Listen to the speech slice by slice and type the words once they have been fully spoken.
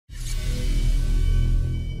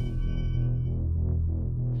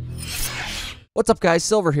What's up guys,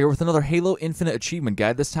 Silver here with another Halo Infinite Achievement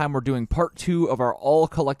Guide. This time we're doing part 2 of our all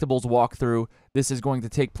collectibles walkthrough. This is going to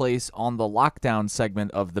take place on the lockdown segment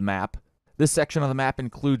of the map. This section of the map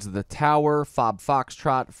includes the tower, Fob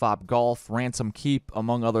Foxtrot, Fob Golf, Ransom Keep,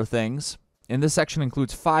 among other things. And this section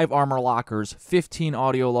includes 5 armor lockers, 15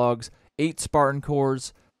 audio logs, 8 Spartan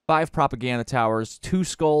cores, 5 propaganda towers, 2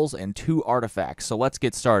 skulls, and 2 artifacts. So let's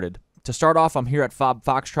get started. To start off, I'm here at Fob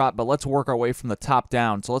Foxtrot, but let's work our way from the top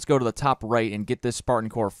down. So let's go to the top right and get this Spartan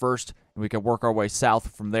Core first, and we can work our way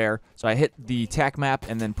south from there. So I hit the tac map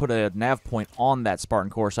and then put a nav point on that Spartan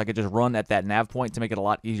Core so I could just run at that nav point to make it a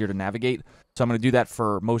lot easier to navigate. So I'm going to do that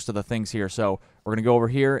for most of the things here. So we're going to go over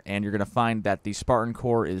here, and you're going to find that the Spartan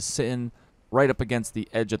Core is sitting right up against the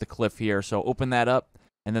edge of the cliff here. So open that up,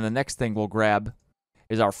 and then the next thing we'll grab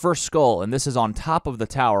is our first skull, and this is on top of the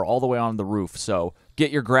tower all the way on the roof. So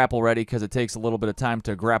get your grapple ready because it takes a little bit of time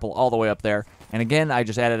to grapple all the way up there. And again, I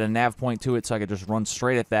just added a nav point to it so I could just run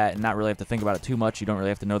straight at that and not really have to think about it too much. You don't really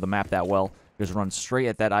have to know the map that well. Just run straight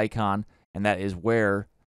at that icon, and that is where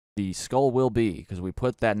the skull will be because we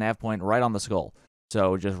put that nav point right on the skull.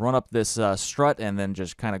 So just run up this strut and then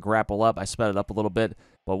just kind of grapple up. I sped it up a little bit,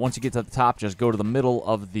 but once you get to the top, just go to the middle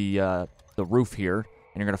of the roof here,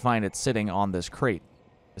 and you're going to find it sitting on this crate.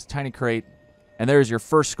 This tiny crate, and there's your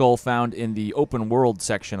first skull found in the open world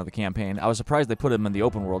section of the campaign. I was surprised they put him in the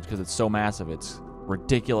open world because it's so massive. It's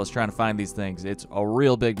ridiculous trying to find these things. It's a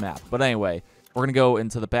real big map. But anyway, we're going to go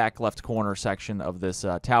into the back left corner section of this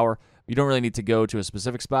tower. You don't really need to go to a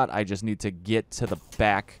specific spot. I just need to get to the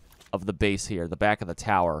back of the base here, the back of the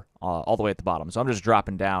tower, all the way at the bottom. So I'm just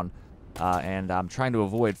dropping down, and I'm trying to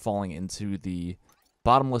avoid falling into the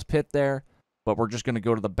bottomless pit there. But we're just going to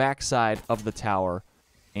go to the back side of the tower,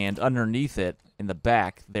 and underneath it, in the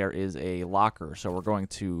back, there is a locker. So we're going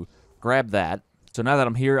to grab that. So now that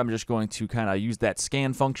I'm here, I'm just going to kind of use that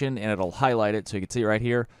scan function, and it'll highlight it. So you can see it right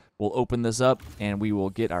here. We'll open this up, and we will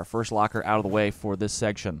get our first locker out of the way for this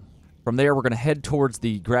section. From there, we're going to head towards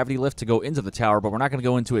the gravity lift to go into the tower, but we're not going to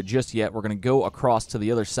go into it just yet. We're going to go across to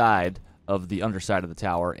the other side of the underside of the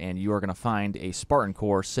tower, and you are going to find a Spartan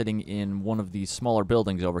Core sitting in one of these smaller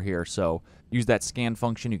buildings over here. So use that scan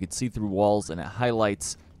function. You can see through walls, and it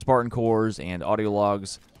highlights Spartan Cores and audio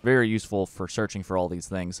logs. Very useful for searching for all these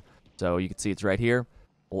things. So you can see it's right here.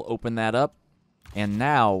 We'll open that up, and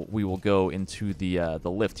now we will go into the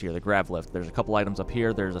lift here, the grav lift. There's a couple items up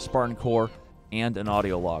here. There's a Spartan Core and an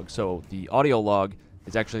audio log. So the audio log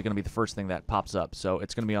is actually going to be the first thing that pops up. So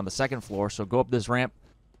it's going to be on the second floor. So go up this ramp,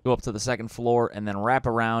 go up to the second floor, and then wrap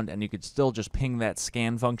around, and you could still just ping that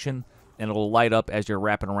scan function, and it'll light up as you're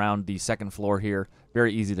wrapping around the second floor here.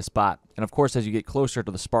 Very easy to spot. And of course, as you get closer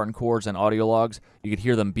to the Spartan Cores and audio logs, you could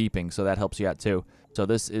hear them beeping, so that helps you out too. So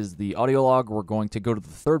this is the audio log. We're going to go to the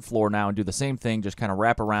third floor now and do the same thing, just kind of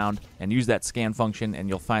wrap around and use that scan function, and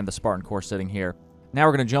you'll find the Spartan Core sitting here. Now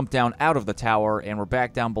we're going to jump down out of the tower, and we're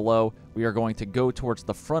back down below. We are going to go towards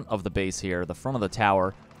the front of the base here, the front of the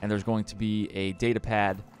tower, and there's going to be a data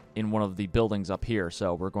pad in one of the buildings up here.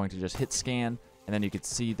 So we're going to just hit scan, and then you can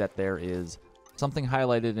see that there is something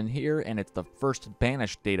highlighted in here, and it's the first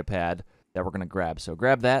Banished data pad that we're going to grab. So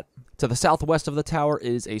grab that. To the southwest of the tower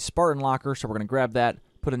is a Spartan locker, so we're going to grab that,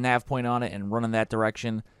 put a nav point on it, and run in that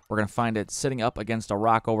direction. We're going to find it sitting up against a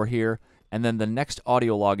rock over here, and then the next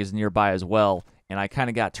audio log is nearby as well, and I kind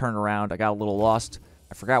of got turned around. I got a little lost.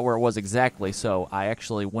 I forgot where it was exactly, so I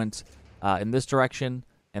actually went in this direction,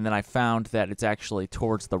 and then I found that it's actually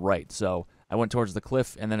towards the right. So I went towards the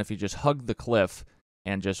cliff, and then if you just hug the cliff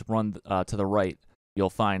and just run to the right, you'll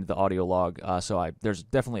find the audio log. There's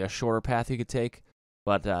definitely a shorter path you could take,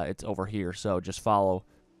 but it's over here. So just follow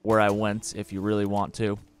where I went if you really want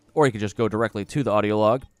to. Or you could just go directly to the audio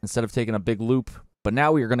log instead of taking a big loop. But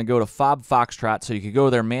now we are going to go to Fob Foxtrot, so you could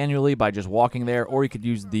go there manually by just walking there, or you could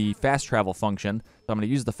use the fast travel function. So I'm going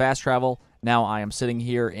to use the fast travel. Now I am sitting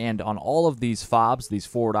here, and on all of these fobs, these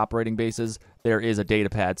forward operating bases, there is a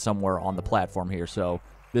data pad somewhere on the platform here. So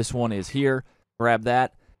this one is here. Grab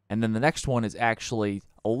that. And then the next one is actually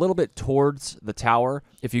a little bit towards the tower.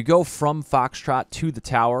 If you go from Foxtrot to the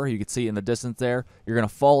tower, you can see in the distance there, you're going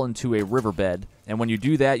to fall into a riverbed. And when you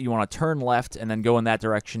do that, you want to turn left and then go in that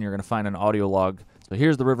direction. You're going to find an audio log. So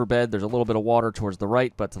here's the riverbed. There's a little bit of water towards the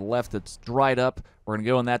right, but to the left, it's dried up. We're going to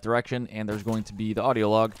go in that direction, and there's going to be the audio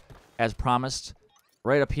log, as promised,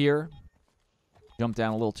 right up here. Jump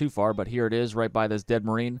down a little too far, but here it is, right by this dead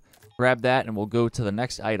Marine. Grab that, and we'll go to the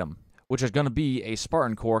next item, which is going to be a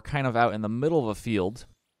Spartan Core kind of out in the middle of a field.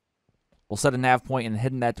 We'll set a nav point and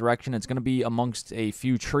head in that direction. It's going to be amongst a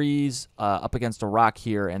few trees up against a rock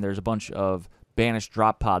here, and there's a bunch of Banished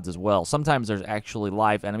drop pods as well. Sometimes there's actually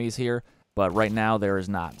live enemies here, but right now there is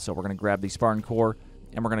not. So we're going to grab the Spartan Core,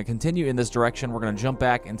 and we're going to continue in this direction. We're going to jump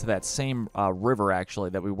back into that same river, actually,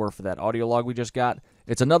 that we were for that audio log we just got.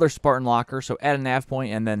 It's another Spartan locker, so add a nav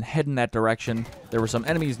point and then head in that direction. There were some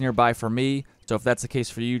enemies nearby for me, so if that's the case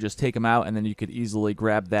for you, just take them out, and then you could easily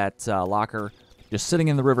grab that locker just sitting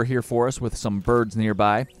in the river here for us with some birds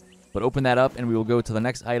nearby. But open that up, and we will go to the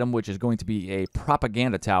next item, which is going to be a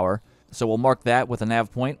propaganda tower. So we'll mark that with a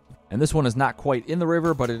nav point. And this one is not quite in the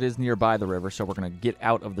river, but it is nearby the river, so we're going to get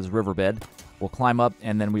out of this riverbed. We'll climb up,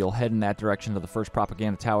 and then we'll head in that direction to the first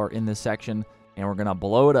propaganda tower in this section, and we're going to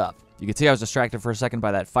blow it up. You can see I was distracted for a second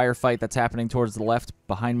by that firefight that's happening towards the left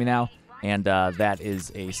behind me now, and that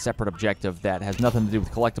is a separate objective that has nothing to do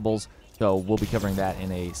with collectibles, so we'll be covering that in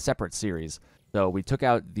a separate series. So we took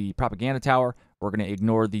out the propaganda tower. We're going to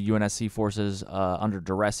ignore the UNSC forces under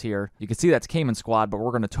duress here. You can see that's Cayman Squad, but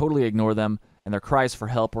we're going to totally ignore them and their cries for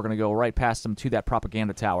help. We're going to go right past them to that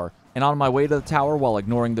propaganda tower. And on my way to the tower, while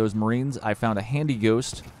ignoring those Marines, I found a handy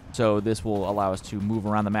ghost. So this will allow us to move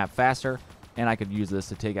around the map faster, and I could use this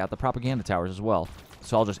to take out the propaganda towers as well.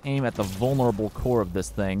 So I'll just aim at the vulnerable core of this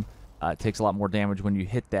thing. It takes a lot more damage when you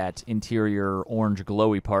hit that interior orange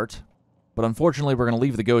glowy part. But unfortunately, we're going to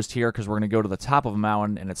leave the ghost here because we're going to go to the top of a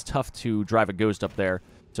mountain, and it's tough to drive a ghost up there.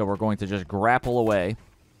 So we're going to just grapple away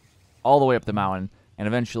all the way up the mountain. And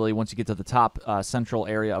eventually, once you get to the top central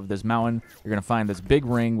area of this mountain, you're going to find this big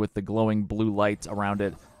ring with the glowing blue lights around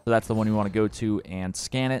it. So that's the one you want to go to and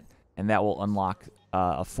scan it, and that will unlock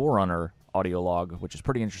a Forerunner Audio Log, which is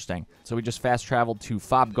pretty interesting. So we just fast traveled to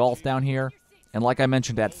Fob Golf down here. And like I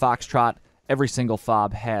mentioned at Foxtrot, every single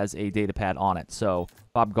fob has a datapad on it. So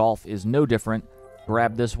Fob Golf is no different.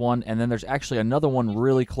 Grab this one, and then there's actually another one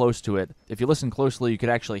really close to it. If you listen closely, you could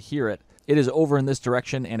actually hear it. It is over in this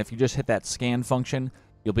direction, and if you just hit that scan function,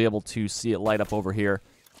 you'll be able to see it light up over here.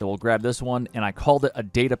 So we'll grab this one, and I called it a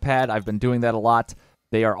datapad. I've been doing that a lot.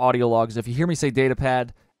 They are audio logs. If you hear me say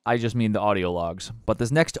datapad, I just mean the audio logs. But this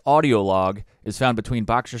next audio log is found between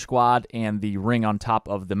Boxer Squad and the ring on top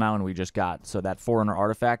of the mountain we just got, so that Forerunner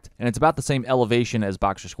Artifact. And it's about the same elevation as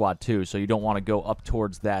Boxer Squad too, so you don't want to go up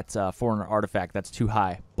towards that Forerunner Artifact. That's too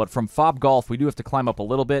high. But from Fob Golf, we do have to climb up a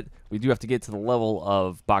little bit. We do have to get to the level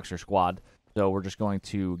of Boxer Squad. So we're just going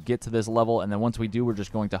to get to this level, and then once we do, we're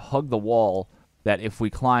just going to hug the wall that if we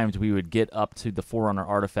climbed, we would get up to the Forerunner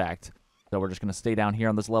Artifact. So we're just going to stay down here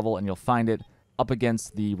on this level, and you'll find it up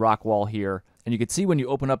against the rock wall here. And you can see when you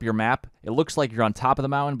open up your map, it looks like you're on top of the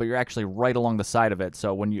mountain, but you're actually right along the side of it.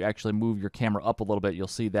 So when you actually move your camera up a little bit, you'll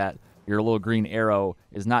see that your little green arrow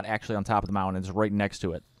is not actually on top of the mountain. It's right next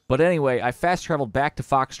to it. But anyway, I fast traveled back to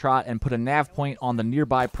Foxtrot and put a nav point on the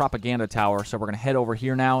nearby propaganda tower. So we're going to head over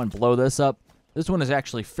here now and blow this up. This one is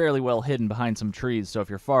actually fairly well hidden behind some trees, so if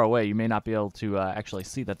you're far away, you may not be able to actually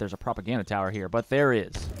see that there's a propaganda tower here. But there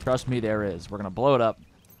is. Trust me, there is. We're going to blow it up,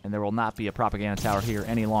 and there will not be a propaganda tower here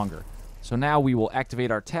any longer. So now we will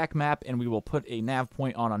activate our TAC map, and we will put a nav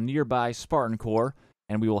point on a nearby Spartan Core,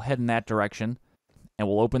 and we will head in that direction, and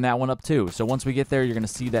we'll open that one up too. So once we get there, you're going to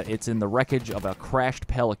see that it's in the wreckage of a crashed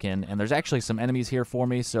Pelican, and there's actually some enemies here for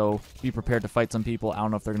me, so be prepared to fight some people. I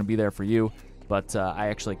don't know if they're going to be there for you, but I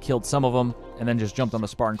actually killed some of them, and then just jumped on the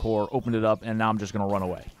Spartan Core, opened it up, and now I'm just going to run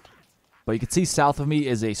away. But you can see south of me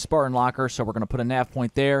is a Spartan locker, so we're going to put a nav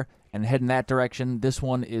point there, and head in that direction. This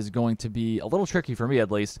one is going to be a little tricky for me, at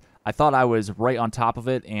least. I thought I was right on top of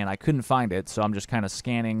it, and I couldn't find it, so I'm just kind of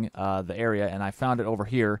scanning the area, and I found it over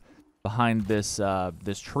here behind this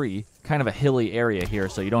this tree. Kind of a hilly area here,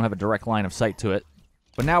 so you don't have a direct line of sight to it.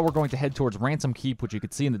 But now we're going to head towards Ransom Keep, which you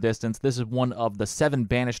can see in the distance. This is one of the 7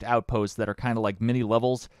 banished outposts that are kind of like mini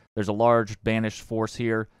levels. There's a large banished force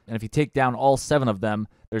here, and if you take down all 7 of them,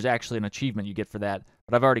 there's actually an achievement you get for that.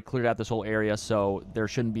 But I've already cleared out this whole area, so there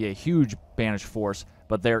shouldn't be a huge banished force,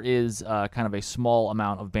 but there is kind of a small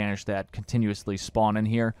amount of banished that continuously spawn in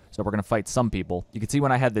here, so we're going to fight some people. You can see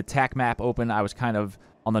when I had the TAC map open, I was kind of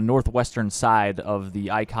on the northwestern side of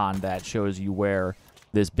the icon that shows you where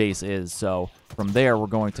this base is. So from there, we're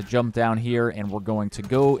going to jump down here, and we're going to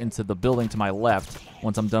go into the building to my left.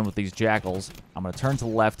 Once I'm done with these jackals, I'm going to turn to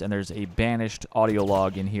the left, and there's a banished audio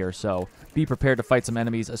log in here. So be prepared to fight some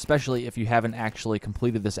enemies, especially if you haven't actually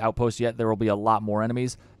completed this outpost yet. There will be a lot more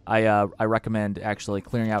enemies. I recommend actually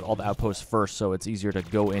clearing out all the outposts first, so it's easier to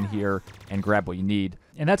go in here and grab what you need.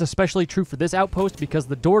 And that's especially true for this outpost because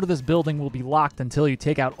the door to this building will be locked until you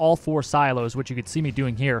take out all 4 silos, which you can see me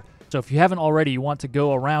doing here. So if you haven't already, you want to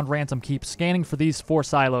go around Ransom Keep scanning for these 4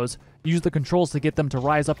 silos, use the controls to get them to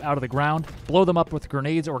rise up out of the ground, blow them up with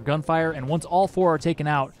grenades or gunfire, and once all 4 are taken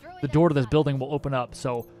out, the door to this building will open up.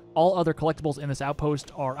 So All other collectibles in this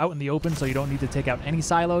outpost are out in the open, so you don't need to take out any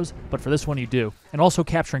silos, but for this one you do. And also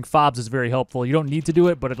capturing fobs is very helpful. You don't need to do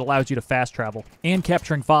it, but it allows you to fast travel. And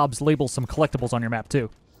capturing fobs labels some collectibles on your map too.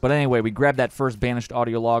 But anyway, we grabbed that first Banished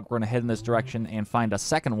audio log. We're going to head in this direction and find a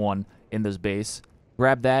second one in this base.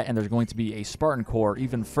 Grab that, and there's going to be a Spartan Core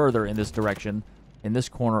even further in this direction, in this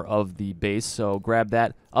corner of the base. So grab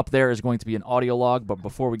that. Up there is going to be an audio log, but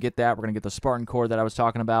before we get that, we're going to get the Spartan Core that I was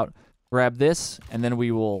talking about. Grab this, and then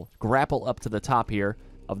we will grapple up to the top here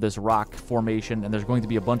of this rock formation, and there's going to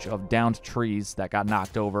be a bunch of downed trees that got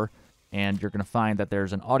knocked over, and you're going to find that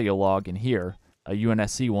there's an audio log in here, a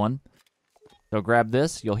UNSC one. So grab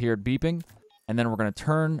this, you'll hear it beeping, and then we're going to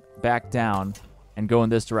turn back down and go in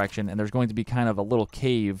this direction, and there's going to be kind of a little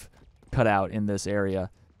cave cut out in this area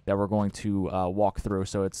that we're going to walk through.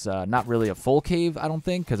 So it's not really a full cave, I don't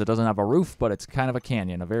think, because it doesn't have a roof, but it's kind of a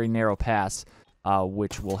canyon, a very narrow pass,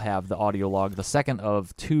 which will have the audio log, the second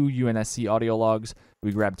of 2 UNSC audio logs.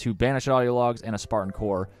 We grabbed 2 Banished audio logs and a Spartan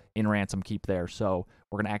Core in ransom keep there. So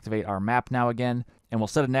we're going to activate our map now again, and we'll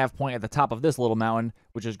set a nav point at the top of this little mountain,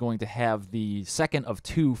 which is going to have the second of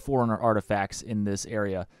 2 Forerunner artifacts in this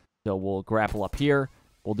area. So we'll grapple up here.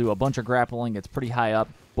 We'll do a bunch of grappling. It's pretty high up.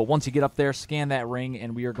 But once you get up there, scan that ring,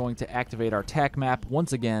 and we are going to activate our TAC map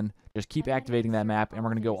once again. Just keep activating that map, and we're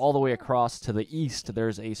going to go all the way across to the east.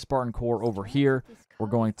 There's a Spartan Core over here. We're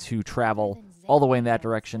going to travel all the way in that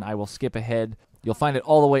direction. I will skip ahead. You'll find it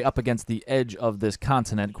all the way up against the edge of this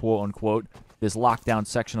continent, quote-unquote, this lockdown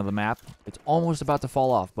section of the map. It's almost about to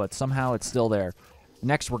fall off, but somehow it's still there.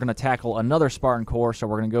 Next, we're going to tackle another Spartan Core, so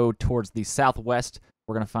we're going to go towards the southwest.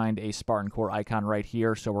 We're going to find a Spartan Core icon right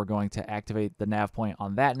here, so we're going to activate the nav point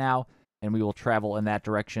on that now, and we will travel in that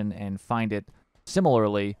direction and find it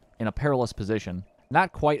similarly in a perilous position.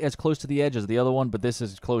 Not quite as close to the edge as the other one, but this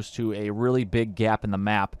is close to a really big gap in the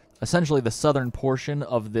map. Essentially, the southern portion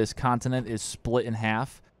of this continent is split in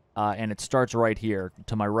half, and it starts right here.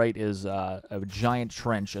 To my right is a giant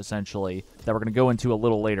trench, essentially, that we're going to go into a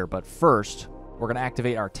little later. But first, we're going to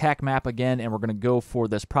activate our TAC map again, and we're going to go for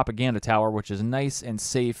this propaganda tower, which is nice and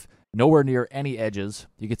safe, nowhere near any edges.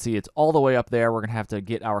 You can see it's all the way up there. We're going to have to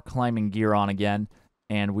get our climbing gear on again,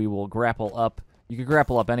 and we will grapple up. You can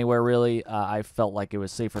grapple up anywhere, really. I felt like it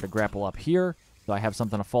was safer to grapple up here, so I have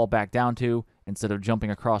something to fall back down to instead of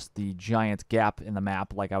jumping across the giant gap in the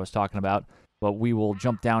map like I was talking about. But we will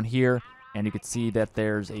jump down here, and you can see that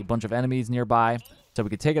there's a bunch of enemies nearby. So we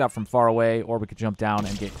could take it out from far away, or we could jump down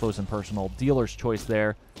and get close and personal. Dealer's choice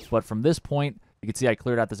there. But from this point, you can see I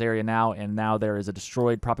cleared out this area now, and now there is a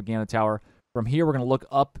destroyed propaganda tower. From here, we're going to look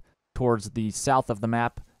up towards the south of the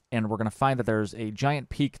map, and we're going to find that there's a giant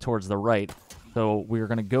peak towards the right. So we're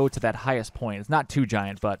going to go to that highest point. It's not too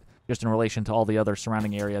giant, but just in relation to all the other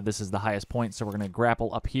surrounding area, this is the highest point. So we're going to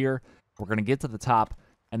grapple up here. We're going to get to the top,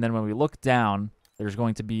 and then when we look down, there's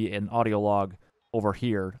going to be an audio log over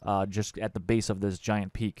here, just at the base of this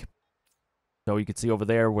giant peak. So you can see over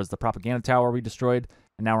there was the propaganda tower we destroyed,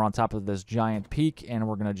 and now we're on top of this giant peak, and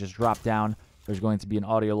we're going to just drop down. There's going to be an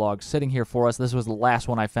audio log sitting here for us. This was the last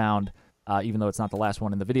one I found, even though it's not the last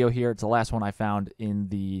one in the video here. It's the last one I found in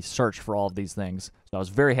the search for all of these things. So I was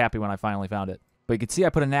very happy when I finally found it. But you can see I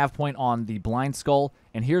put a nav point on the blind skull,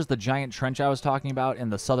 and here's the giant trench I was talking about in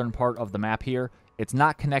the southern part of the map here. It's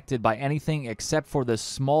not connected by anything except for this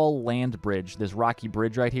small land bridge, this rocky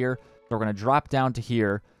bridge right here. So we're going to drop down to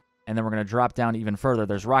here, and then we're going to drop down even further.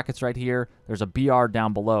 There's rockets right here. There's a BR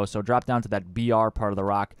down below, so drop down to that BR part of the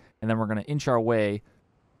rock, and then we're going to inch our way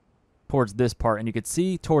towards this part. And you can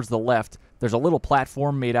see towards the left, there's a little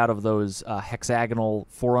platform made out of those hexagonal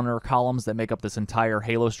Forerunner columns that make up this entire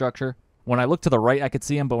Halo structure. When I look to the right, I could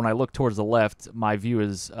see them, but when I look towards the left, my view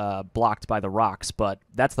is blocked by the rocks. But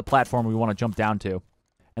that's the platform we want to jump down to.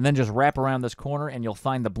 And then just wrap around this corner, and you'll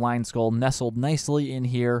find the blind skull nestled nicely in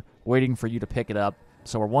here, waiting for you to pick it up.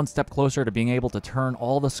 So we're one step closer to being able to turn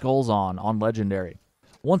all the skulls on Legendary.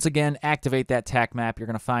 Once again, activate that TAC map. You're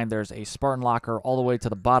going to find there's a Spartan locker all the way to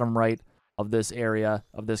the bottom right of this area,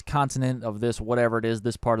 of this continent, of this whatever it is,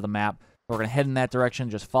 this part of the map. We're going to head in that direction,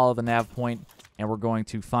 just follow the nav point, and we're going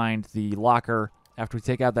to find the locker. After we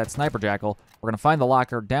take out that sniper jackal, we're going to find the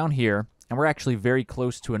locker down here, and we're actually very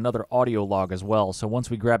close to another audio log as well. So once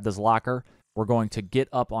we grab this locker, we're going to get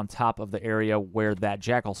up on top of the area where that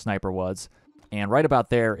jackal sniper was, and right about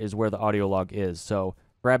there is where the audio log is. So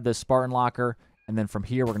grab this Spartan locker, and then from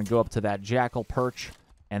here we're going to go up to that jackal perch,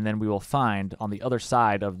 and then we will find on the other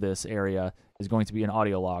side of this area is going to be an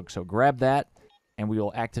audio log. So grab that, and we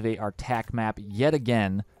will activate our TAC map yet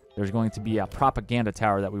again. There's going to be a propaganda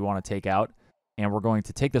tower that we want to take out, and we're going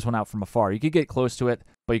to take this one out from afar. You could get close to it,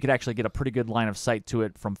 but you could actually get a pretty good line of sight to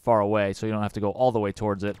it from far away, so you don't have to go all the way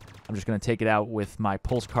towards it. I'm just going to take it out with my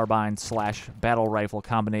pulse carbine / battle rifle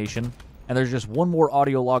combination. And there's just one more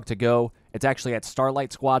audio log to go. It's actually at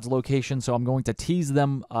Starlight Squad's location, so I'm going to tease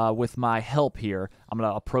them with my help here. I'm going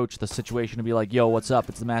to approach the situation and be like, yo, what's up?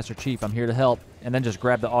 It's the Master Chief. I'm here to help. And then just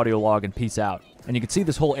grab the audio log and peace out. And you can see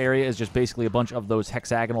this whole area is just basically a bunch of those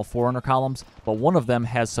hexagonal Forerunner columns, but one of them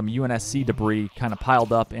has some UNSC debris kind of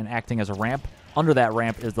piled up and acting as a ramp. Under that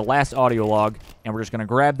ramp is the last audio log, and we're just going to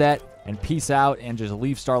grab that and peace out and just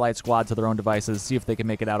leave Starlight Squad to their own devices, see if they can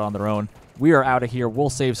make it out on their own. We are out of here. We'll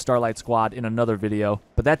save Starlight Squad in another video.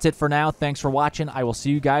 But that's it for now. Thanks for watching. I will see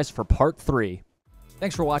you guys for part 3.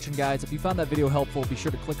 Thanks for watching, guys. If you found that video helpful, be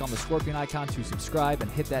sure to click on the scorpion icon to subscribe and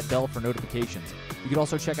hit that bell for notifications. You can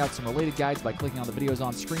also check out some related guides by clicking on the videos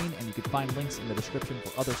on screen, and you can find links in the description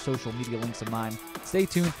for other social media links of mine. Stay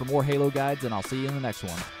tuned for more Halo guides, and I'll see you in the next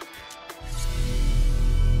one.